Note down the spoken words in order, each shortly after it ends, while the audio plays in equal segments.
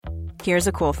Here's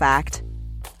a cool fact.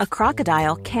 A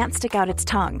crocodile can't stick out its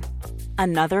tongue.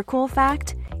 Another cool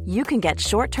fact, you can get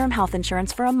short-term health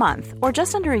insurance for a month or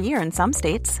just under a year in some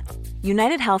states.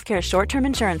 United Healthcare short-term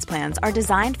insurance plans are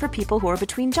designed for people who are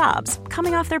between jobs,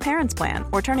 coming off their parents' plan,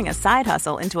 or turning a side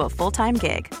hustle into a full-time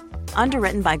gig.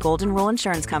 Underwritten by Golden Rule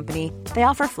Insurance Company, they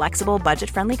offer flexible,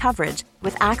 budget-friendly coverage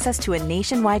with access to a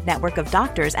nationwide network of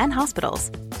doctors and hospitals.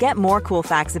 Get more cool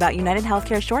facts about United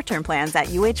Healthcare short-term plans at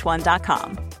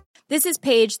uh1.com. This is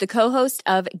Paige, the co-host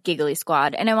of Giggly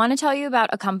Squad, and I want to tell you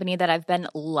about a company that I've been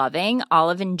loving,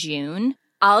 Olive and June.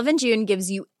 Olive & June gives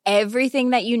you everything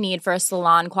that you need for a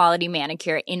salon-quality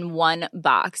manicure in one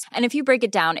box. And if you break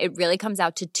it down, it really comes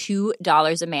out to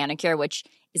 $2 a manicure, which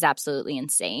is absolutely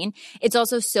insane. It's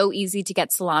also so easy to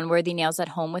get salon-worthy nails at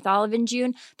home with Olive &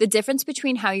 June. The difference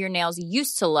between how your nails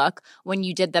used to look when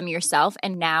you did them yourself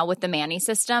and now with the Mani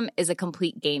system is a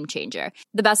complete game changer.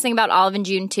 The best thing about Olive &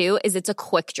 June, too, is it's a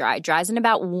quick dry. Dries in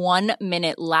about 1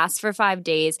 minute, lasts for 5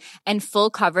 days, and full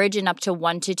coverage in up to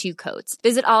 1 to 2 coats.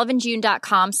 Visit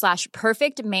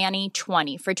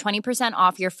oliveandjune.com/perfectmani20 for 20%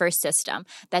 off your first system.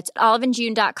 That's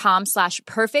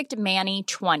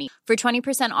oliveandjune.com/perfectmani20 for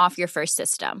 20% off your first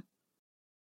system.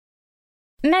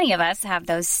 Many of us have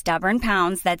those stubborn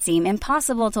pounds that seem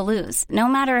impossible to lose, no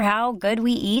matter how good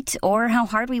we eat or how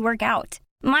hard we work out.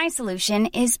 My solution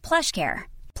is PlushCare.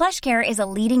 PlushCare is a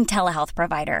leading telehealth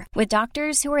provider with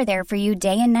doctors who are there for you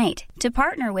day and night to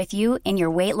partner with you in your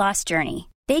weight loss journey.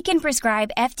 They can prescribe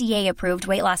FDA-approved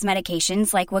weight loss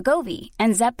medications like Wegovy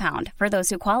and Zepbound for those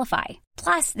who qualify.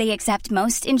 Plus, they accept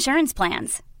most insurance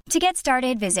plans. To get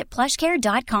started, visit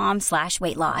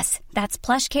plushcare.com/weightloss. That's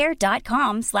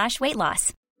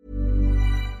plushcare.com/weightloss.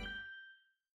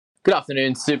 Good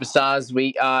afternoon, superstars.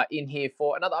 We are in here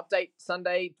for another update.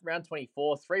 Sunday, round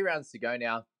 24, 3 rounds to go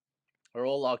now. We're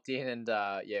all locked in and,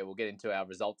 we'll get into our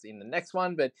results in the next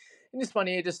one. But in this one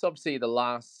here, just obviously the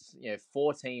last,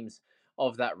 4 teams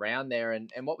of that round there. And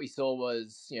what we saw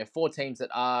was, 4 teams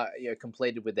that are,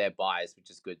 completed with their buys, which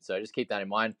is good. So just keep that in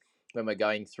mind when we're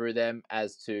going through them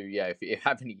as to, if you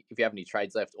have any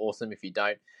trades left, awesome. If you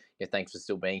don't, thanks for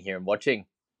still being here and watching.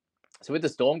 So with the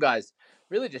Storm guys,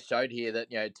 really just showed here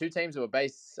that, 2 teams who were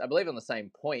based, I believe, on the same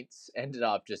points ended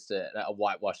up just a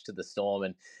whitewash to the Storm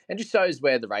and just shows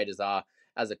where the Raiders are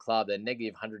as a club. They're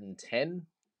negative 110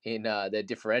 in their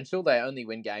differential. They only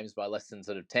win games by less than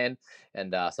sort of 10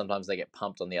 and sometimes they get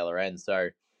pumped on the other end. So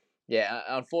yeah,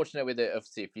 unfortunate with it,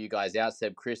 obviously, a few guys out.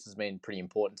 Seb Chris has been pretty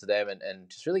important to them and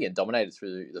just really getting dominated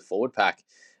through the forward pack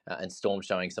and Storm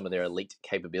showing some of their elite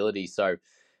capabilities. So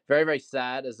very, very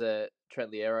sad as a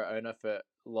Trent Liero owner for a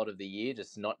lot of the year,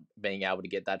 just not being able to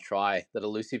get that try, that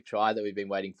elusive try that we've been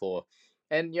waiting for.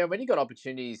 And, when he got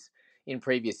opportunities in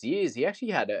previous years, he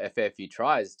actually had a fair few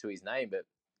tries to his name, but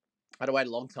had to wait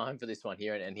a long time for this one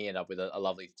here, and he ended up with a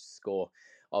lovely score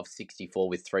of 64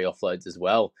 with 3 offloads as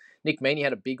well. Nick Meaney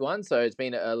had a big one, so it's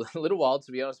been a little while,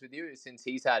 to be honest with you, since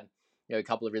he's had a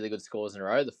couple of really good scores in a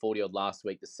row. The 40-odd last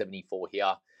week, the 74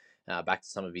 here, back to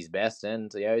some of his best.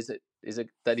 And is it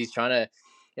that he's trying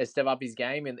to step up his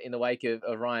game in the wake of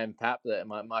Ryan Papp,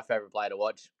 my favorite player to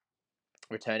watch,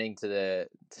 returning to the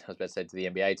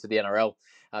NBA, to the NRL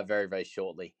very, very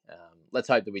shortly. Let's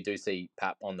hope that we do see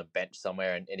Pap on the bench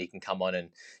somewhere and he can come on and,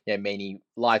 Meaney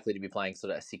likely to be playing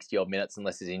sort of 60-odd minutes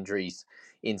unless there's injuries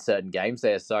in certain games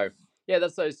there. So, yeah,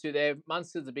 that's those 2 there.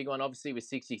 Munster's a big one, obviously, with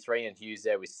 63 and Hughes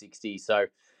there with 60. So,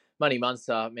 Money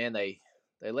Munster, man, they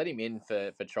let him in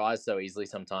for tries so easily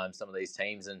sometimes, some of these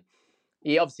teams. And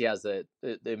he obviously has the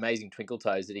amazing twinkle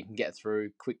toes that he can get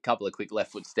through, couple of quick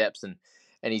left foot steps and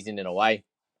he's in and away.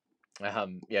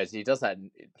 So he does that in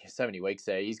so many weeks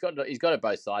there. He's got it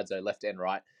both sides though, left and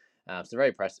right. So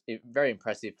very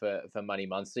impressive for Money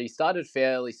Munster. He started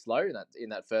fairly slow in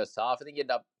that first half. I think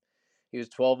he was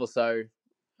 12 or so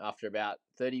after about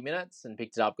 30 minutes and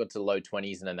picked it up, got to the low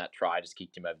 20s, and then that try just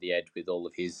kicked him over the edge with all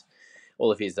of his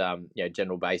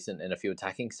general base and a few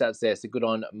attacking stats there. So good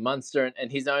on Munster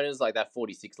and his owners, like that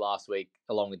 46 last week,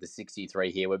 along with the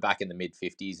 63 here. We're back in the mid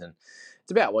 50s, and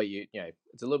it's about what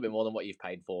it's a little bit more than what you've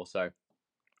paid for. So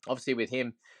obviously with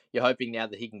him, you're hoping now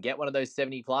that he can get one of those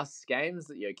 70 plus games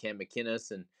that Cam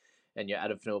McInnes and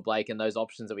Adam Fanua-Blake and those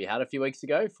options that we had a few weeks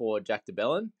ago for Jack de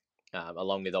Belin,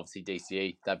 along with obviously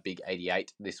DCE, that big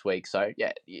 88 this week. So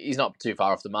yeah, he's not too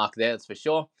far off the mark there, that's for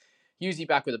sure. Husey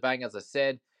back with a bang, as I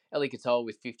said. Eli Katoa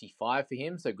with 55 for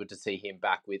him, so good to see him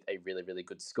back with a really, really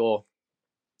good score.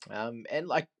 And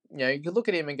you could look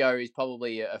at him and go, he's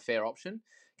probably a fair option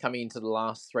coming into the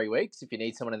last 3 weeks. If you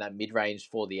need someone in that mid-range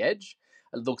for the edge,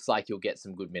 it looks like you'll get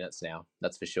some good minutes now,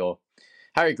 that's for sure.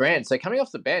 Harry Grant, so coming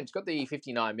off the bench, got the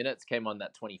 59 minutes, came on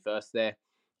that 21st there.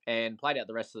 and played out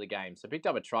the rest of the game. So picked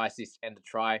up a try assist and a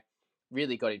try,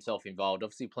 really got himself involved.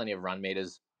 Obviously, plenty of run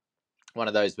meters. One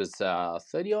of those was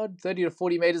 30 to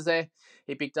 40 meters there.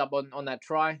 He picked up on that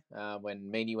try when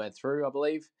Meany went through, I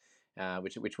believe,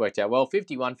 which worked out well.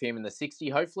 51 for him in the 60.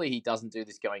 Hopefully he doesn't do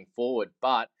this going forward,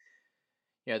 but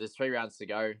there's 3 rounds to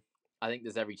go. I think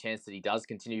there's every chance that he does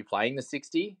continue playing the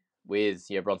 60 with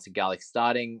Bronson Garlick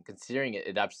starting, considering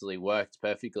it absolutely worked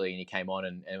perfectly and he came on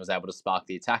and was able to spark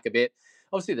the attack a bit.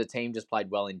 Obviously, the team just played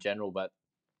well in general, but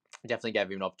definitely gave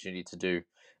him an opportunity to do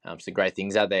some great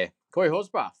things out there. Corey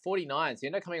Horsburgh, 49. So he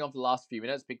ended up coming on for the last few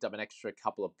minutes, picked up an extra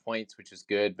couple of points, which is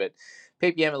good. But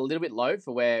PPM a little bit low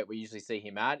for where we usually see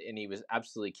him at, and he was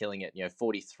absolutely killing it.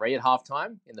 43 at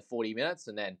halftime in the 40 minutes,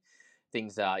 and then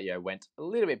things went a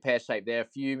little bit pear-shaped there. A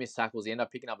few missed tackles. He ended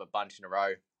up picking up a bunch in a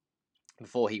row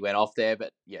before he went off there.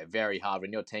 But very hard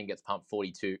when your team gets pumped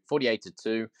 48-2,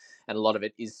 and a lot of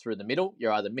it is through the middle.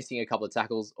 You're either missing a couple of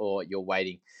tackles or you're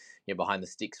waiting behind the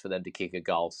sticks for them to kick a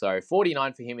goal. So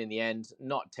 49 for him in the end,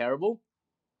 not terrible.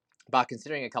 But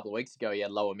considering a couple of weeks ago he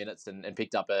had lower minutes and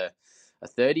picked up a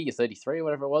 30 or 33 or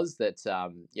whatever it was, that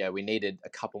we needed a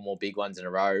couple more big ones in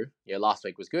a row. Last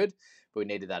week was good, but we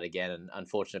needed that again, and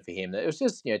unfortunate for him. It was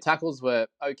just, tackles were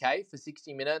okay for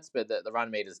 60 minutes, but the run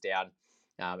meter's down,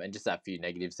 and just that few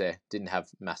negatives there. Didn't have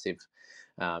massive,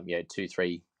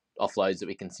 2-3 offloads that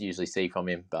we can usually see from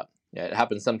him, but it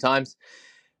happens sometimes.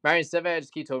 Marion Seve, I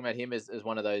just keep talking about him as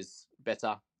one of those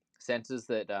better centres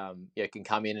that can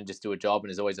come in and just do a job and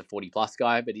is always a 40-plus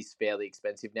guy, but he's fairly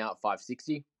expensive now at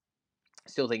 $560.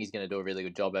 Still think he's going to do a really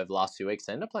good job over the last 2 weeks.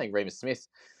 I ended up playing Remus Smith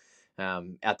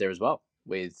out there as well,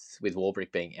 with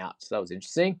Warbrick being out. So that was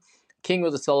interesting. King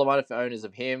was a solid one for owners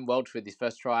of him. Welch with his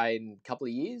first try in a couple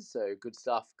of years, so good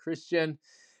stuff. Christian,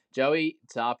 Joey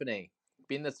Tarpany.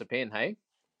 Bin that's a pin, hey?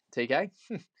 TK?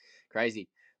 Crazy.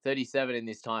 37 in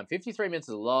this time. 53 minutes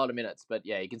is a lot of minutes, but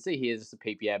you can see here just a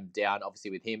PPM down,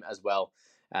 obviously, with him as well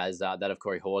as that of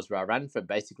Corey Horsburgh. Ran for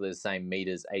basically the same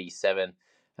meters, 87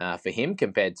 for him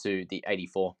compared to the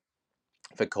 84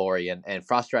 for Corey, and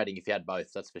frustrating if you had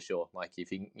both, that's for sure. Like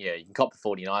if you can cop the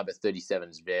 49, but 37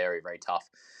 is very, very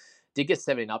tough. Did get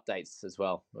 17 updates as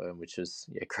well, which was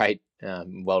great,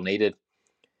 well needed.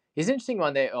 Here's an interesting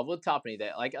one there. With Tarpany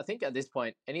there, like I think at this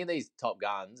point, any of these top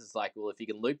guns, it's like, well, if you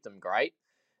can loop them, great.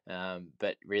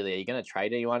 But really, are you going to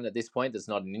trade anyone at this point that's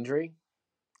not an injury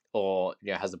or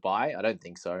has a bye? I don't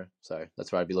think so. So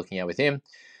that's what I'd be looking at with him.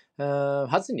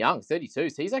 Hudson Young, 32.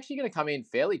 So he's actually going to come in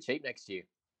fairly cheap next year.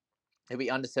 He'll be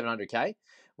under 700k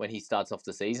when he starts off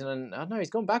the season. And I don't know, he's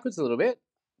gone backwards a little bit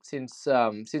since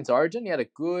Origin. He had a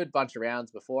good bunch of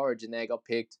rounds before Origin there, got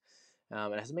picked.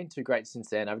 It hasn't been too great since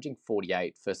then, averaging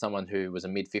 48 for someone who was a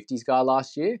mid-50s guy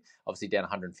last year. Obviously down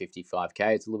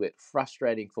 155k. It's a little bit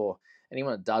frustrating for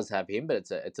anyone that does have him, but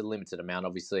it's a limited amount,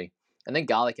 obviously. And then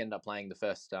Garlick ended up playing the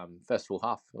first full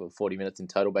half, 40 minutes in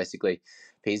total, basically.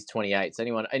 He's 28. So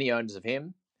any owners of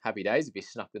him, happy days if you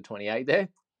snuck the 28 there.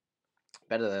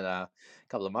 Better than a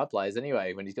couple of my players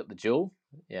anyway, when he's got the duel.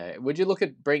 Yeah. Would you look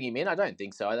at bringing him in? I don't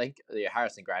think so. I think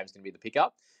Harrison Graham's going to be the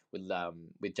pickup with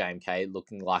JMK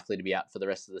looking likely to be out for the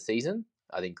rest of the season.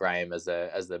 I think Graham as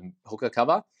the hooker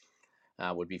cover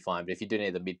would be fine. But if you do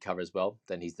need the mid cover as well,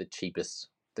 then he's the cheapest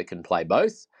that can play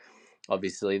both.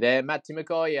 Obviously there. Matt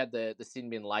Timoko, he had the sin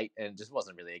bin late and it just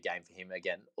wasn't really a game for him.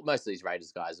 Again, most of these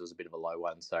Raiders guys, it was a bit of a low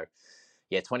one. So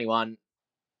 21.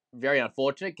 Very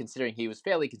unfortunate considering he was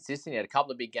fairly consistent. He had a couple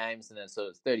of big games and then sort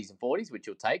of 30s and 40s, which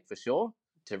you'll take for sure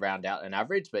to round out an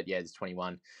average. But this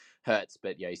 21 hurts.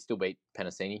 But he still beat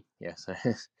Penasini. So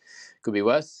could be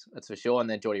worse, that's for sure. And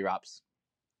then Geordie Rapps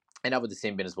ended up with the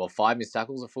sin bin as well. 5 missed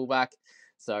tackles, a fullback.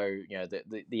 So,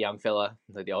 the young fella,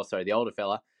 the older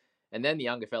fella, and then the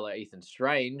younger fella, Ethan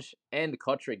Strange, and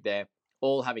Kotrick there,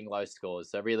 all having low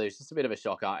scores. So really, it's just a bit of a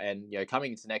shocker. And,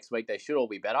 coming into next week, they should all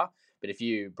be better. But if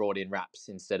you brought in Rapps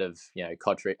instead of,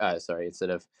 instead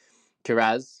of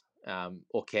Kiraz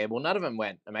or Campbell, none of them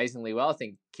went amazingly well. I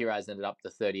think Kiraz ended up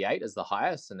to 38 as the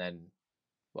highest, and then,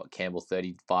 Campbell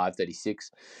 35,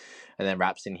 36, and then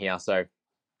Rapps in here. So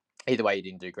either way, you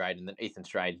didn't do great. And then Ethan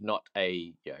Strange, not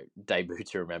a debut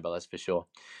to remember, that's for sure.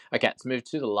 Okay, let's move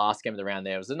to the last game of the round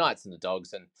there. It was the Knights and the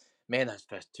Dogs. And, man, those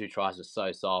first 2 tries were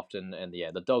so soft. And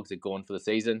the Dogs are gone for the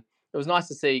season. It was nice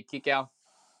to see Kickow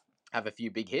have a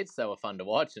few big hits. They were fun to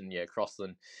watch. And,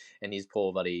 Crossland and his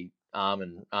poor bloody arm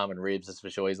and ribs, that's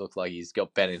for sure. He looks like he's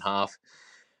got bent in half.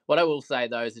 What I will say,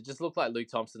 though, is it just looked like Luke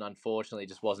Thompson, unfortunately,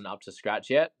 just wasn't up to scratch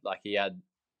yet. Like, he had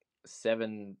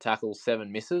 7 tackles,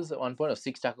 7 misses at one point, or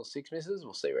 6 tackles, 6 misses.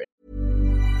 We'll see.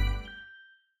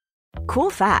 Cool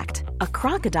fact, a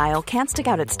crocodile can't stick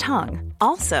out its tongue.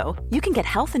 Also, you can get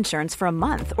health insurance for a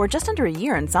month or just under a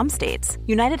year in some states.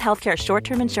 United Healthcare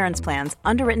short-term insurance plans,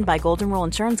 underwritten by Golden Rule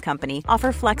Insurance Company,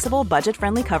 offer flexible,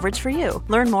 budget-friendly coverage for you.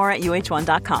 Learn more at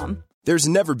uh1.com. There's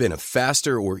never been a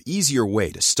faster or easier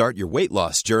way to start your weight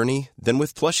loss journey than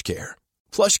with PlushCare.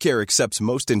 PlushCare accepts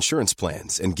most insurance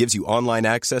plans and gives you online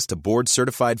access to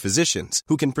board-certified physicians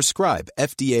who can prescribe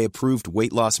FDA-approved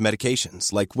weight loss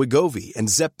medications like Wegovy and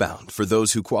Zepbound for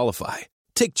those who qualify.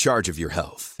 Take charge of your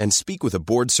health and speak with a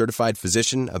board-certified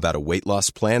physician about a weight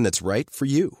loss plan that's right for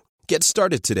you. Get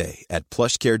started today at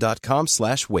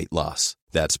plushcare.com/weight loss.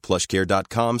 That's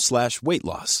plushcare.com/weight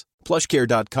loss.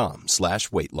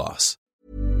 plushcare.com/weight loss.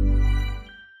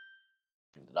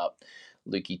 Up,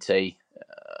 Lukey T,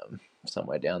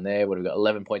 somewhere down there. What have we got?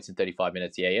 11 points in 35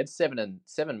 minutes. Yeah, he had seven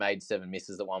made, 7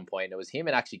 misses at one point. It was him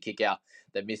and actually kick out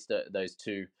that missed those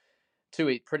two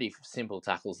pretty simple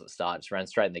tackles at the start. Just ran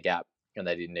straight in the gap, and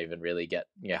they didn't even really get,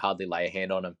 hardly lay a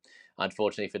hand on him.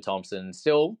 Unfortunately for Thompson,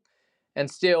 still,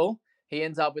 he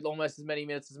ends up with almost as many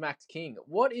minutes as Max King.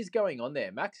 What is going on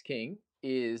there? Max King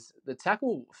is the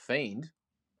tackle fiend.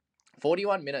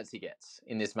 41 minutes he gets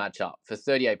in this matchup for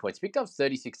 38 points. Picked up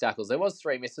 36 tackles. There was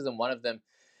 3 misses, and one of them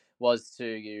was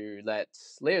to let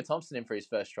Leo Thompson in for his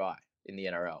first try in the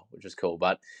NRL, which was cool.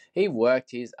 But he worked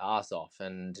his ass off,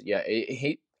 and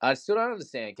I still don't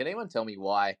understand. Can anyone tell me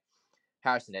why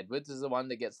Harrison Edwards is the one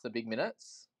that gets the big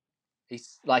minutes? He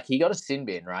got a sin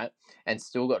bin, right, and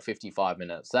still got 55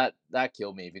 minutes. That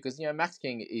killed me because Max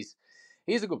King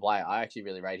he's a good player. I actually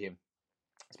really rate him,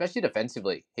 especially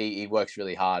defensively. He works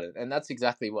really hard, and that's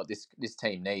exactly what this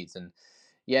team needs. And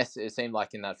yes, it seemed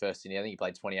like in that first inning, I think he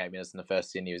played 28 minutes in the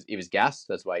first inning. He was gassed.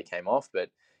 That's why he came off. But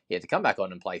yeah, to come back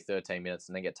on and play 13 minutes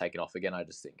and then get taken off again, I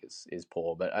just think is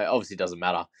poor. But obviously, it doesn't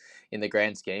matter in the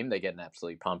grand scheme. They're getting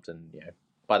absolutely pumped, and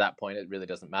by that point, it really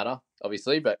doesn't matter,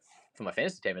 obviously. But for my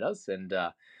fantasy team, it does. And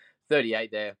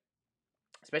 38 there,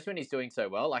 especially when he's doing so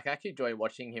well. I actually enjoy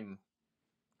watching him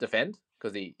defend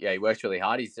because he works really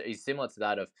hard. He's similar to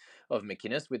that of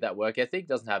McInnes with that work ethic.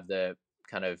 Doesn't have the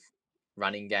kind of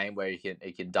running game where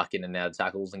he can duck in and out of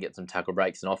tackles and get some tackle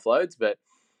breaks and offloads. But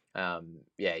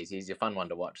he's a fun one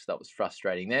to watch. So that was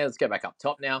frustrating there. Let's go back up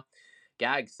top now.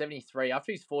 Gag 73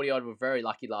 after he's 40 odd. We're very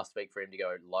lucky last week for him to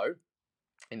go low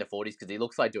in the 40s because he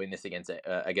looks like doing this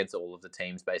against all of the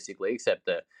teams basically, except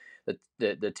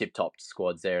the tip top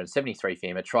squads there. And 73 for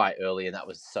him, a try early, and that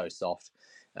was so soft.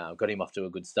 Got him off to a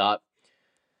good start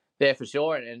there for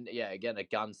sure. And again, a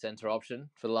gun center option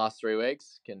for the last 3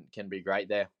 weeks can be great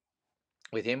there.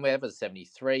 With him, we have a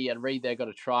 73. And Reed there got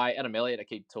a try. Adam Elliott, I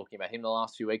keep talking about him the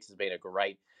last few weeks, has been a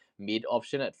great mid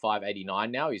option at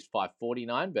 589 now. He's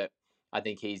 549, but I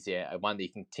think he's one that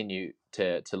you continue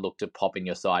to look to pop in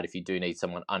your side if you do need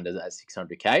someone under that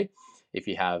 600K. If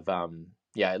you have,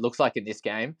 it looks like in this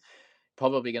game,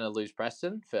 probably going to lose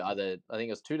Preston for either, I think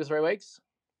it was 2 to 3 weeks.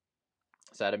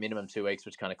 So at a minimum 2 weeks,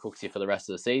 which kind of cooks you for the rest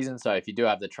of the season. So if you do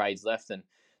have the trades left,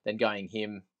 then going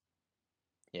him,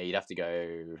 you'd have to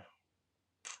go.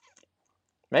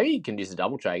 Maybe you can use a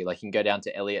double trade. Like you can go down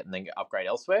to Elliott and then upgrade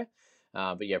elsewhere.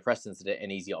 But Preston's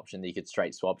an easy option that you could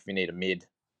straight swap if you need a mid.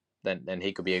 Then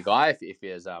he could be a guy if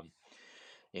there's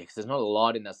because there's not a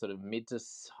lot in that sort of mid to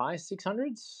high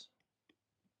 600s.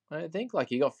 I don't think.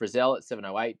 Like you got Frizzell at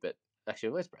 708, but actually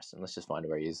where's Preston? Let's just find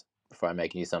where he is before I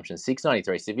make any assumptions.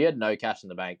 693. So if you had no cash in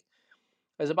the bank,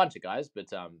 there's a bunch of guys,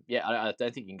 but I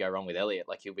don't think you can go wrong with Elliott.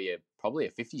 Like he'll be probably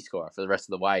a 50 scorer for the rest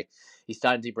of the way. He's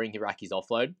starting to bring Hiraki's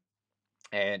offload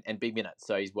and big minutes,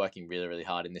 so he's working really, really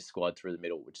hard in this squad through the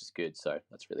middle, which is good. So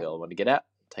that's really all I want to get out.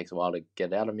 It takes a while to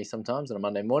get out of me sometimes on a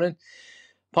Monday morning.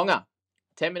 Ponga,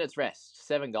 10 minutes rest,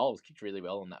 7 goals, kicked really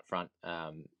well on that front.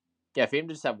 For him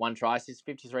to just have 1 try,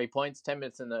 53 points, 10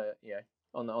 minutes in the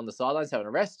on the sidelines having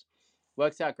a rest,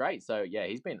 works out great. So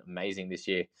he's been amazing this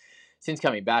year since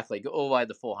coming back. Like all the way to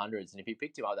the 400s, and if you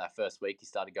picked him up that first week, he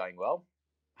started going well.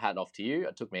 Hat off to you.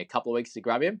 It took me a couple of weeks to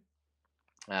grab him,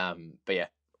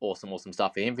 awesome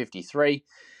stuff for him. 53.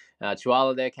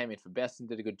 Chuala there came in for best and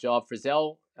did a good job.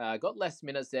 Frizzell got less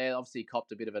minutes there. Obviously,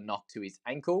 copped a bit of a knock to his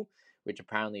ankle, which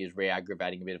apparently is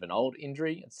re-aggravating a bit of an old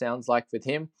injury, it sounds like, with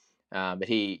him. But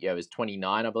he was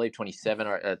 29, I believe, 27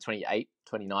 or 28,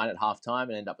 29 at halftime,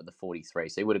 and ended up at the 43.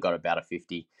 So he would have got about a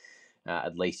 50,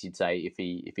 at least you'd say, if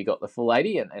he got the full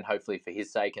 80, and hopefully for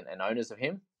his sake and owners of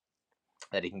him,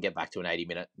 that he can get back to an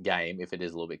 80-minute game if it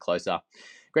is a little bit closer.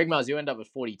 Greg Marzhew ended up at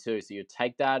 42, so you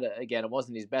take that. Again, it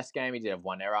wasn't his best game. He did have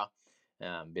 1 error,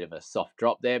 bit of a soft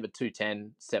drop there, but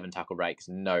 210, 7 tackle breaks,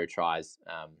 no tries,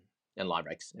 and line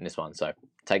breaks in this one. So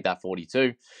take that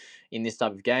 42 in this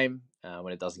type of game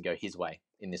when it doesn't go his way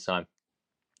in this time.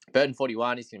 Burton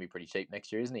 41, he's going to be pretty cheap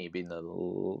next year, isn't he? He'd be in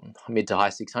the mid to high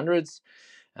 600s.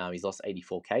 He's lost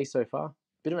 84k so far.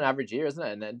 Bit of an average year, isn't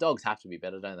it? And dogs have to be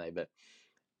better, don't they? But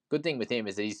good thing with him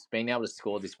is that he's been able to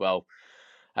score this well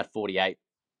at 48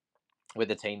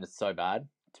 with a team that's so bad,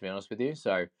 to be honest with you.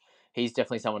 So he's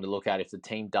definitely someone to look at if the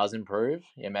team does improve.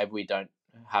 Yeah, maybe we don't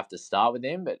have to start with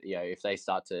him, but if they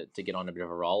start to get on a bit of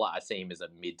a roll, I see him as a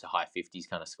mid to high 50s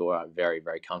kind of scorer very,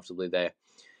 very comfortably there.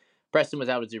 Preston was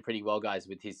able to do pretty well, guys,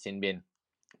 with his sin bin,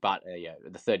 but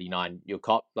the 39 you'll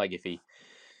cop. Like if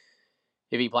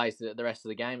he plays the rest of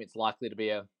the game, it's likely to be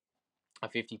a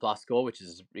 50 plus score, which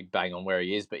is a big bang on where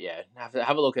he is. But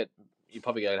have a look at. You're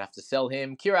probably going to have to sell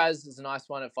him. Kiraz is a nice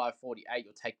one at 548.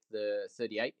 You'll take the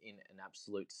 38 in an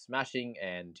absolute smashing,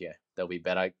 and there'll be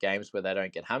better games where they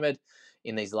don't get hammered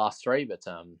in these last three, but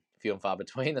few and far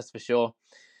between, that's for sure.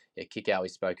 Kick out we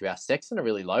spoke about. Sexton, a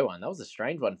really low one. That was a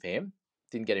strange one for him.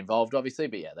 Didn't get involved, obviously,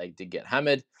 but they did get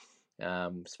hammered.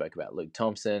 Spoke about Luke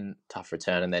Thompson, tough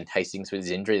return, and then Hastings with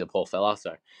his injury, the poor fella.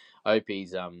 So I hope he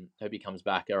comes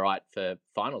back all right for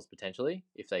finals potentially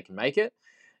if they can make it,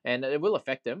 and it will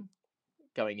affect them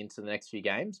going into the next few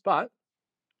games. But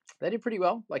they did pretty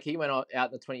well. Like he went out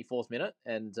in the 24th minute,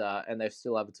 and they've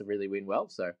still able to really win well.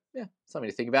 So something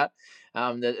to think about.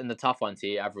 And the tough ones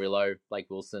here: Averillo, Blake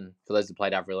Wilson. For those that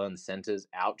played Averillo in the centres,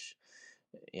 ouch.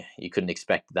 You couldn't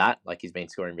expect that. Like he's been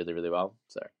scoring really, really well.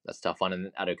 So that's a tough one.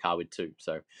 And Addo Carwood too.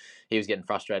 So he was getting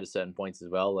frustrated at certain points as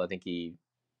well. I think he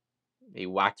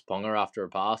whacked Ponga after a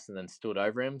pass and then stood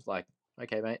over him. Like,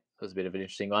 okay, mate, that was a bit of an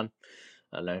interesting one.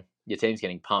 I don't know. Your team's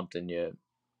getting pumped and you're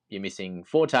missing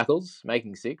 4 tackles,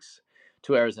 making 6,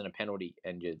 2 errors and a penalty,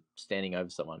 and you're standing over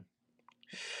someone.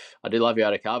 I do love you,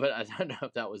 Addo Carwood. I don't know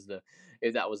if that was the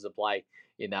play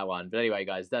in that one. But anyway,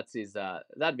 guys, that's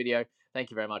that video. Thank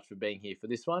you very much for being here for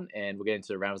this one, and we'll get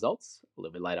into the round results a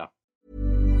little bit later.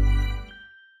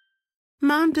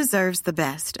 Mom deserves the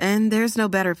best, and there's no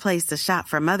better place to shop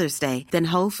for Mother's Day than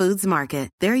Whole Foods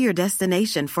Market. They're your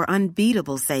destination for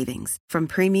unbeatable savings, from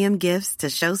premium gifts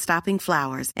to show-stopping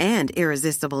flowers and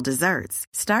irresistible desserts.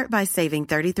 Start by saving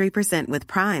 33% with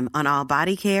Prime on all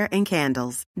body care and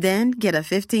candles. Then get a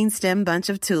 15-stem bunch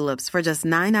of tulips for just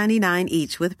 $9.99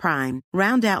 each with Prime.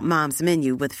 Round out Mom's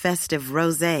menu with festive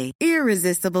rosé,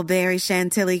 irresistible berry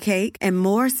chantilly cake, and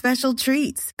more special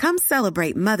treats. Come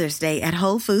celebrate Mother's Day at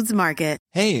Whole Foods Market.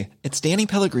 Hey, it's Danny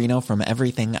Pellegrino from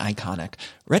Everything Iconic.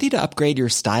 Ready to upgrade your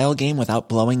style game without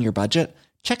blowing your budget?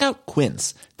 Check out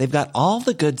Quince. They've got all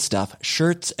the good stuff,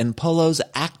 shirts and polos,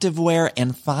 activewear,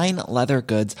 and fine leather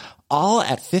goods, all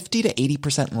at 50 to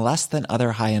 80% less than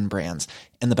other high-end brands.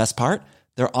 And the best part?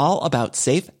 They're all about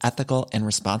safe, ethical, and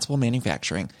responsible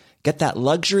manufacturing. Get that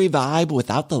luxury vibe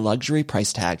without the luxury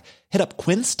price tag. Hit up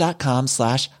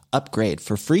quince.com/upgrade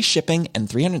for free shipping and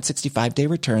 365-day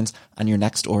returns on your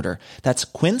next order. That's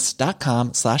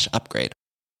quince.com/upgrade.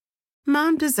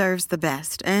 Mom deserves the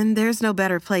best, and there's no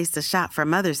better place to shop for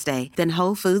Mother's Day than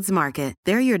Whole Foods Market.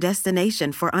 They're your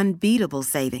destination for unbeatable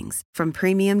savings, from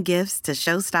premium gifts to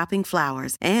show-stopping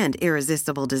flowers and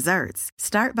irresistible desserts.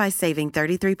 Start by saving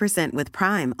 33% with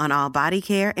Prime on all body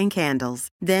care and candles.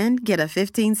 Then get a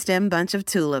 15-stem bunch of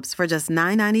tulips for just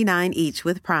 $9.99 each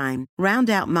with Prime. Round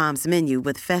out Mom's menu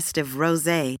with festive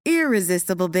rosé,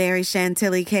 irresistible berry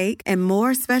chantilly cake, and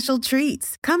more special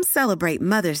treats. Come celebrate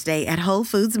Mother's Day at Whole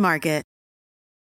Foods Market.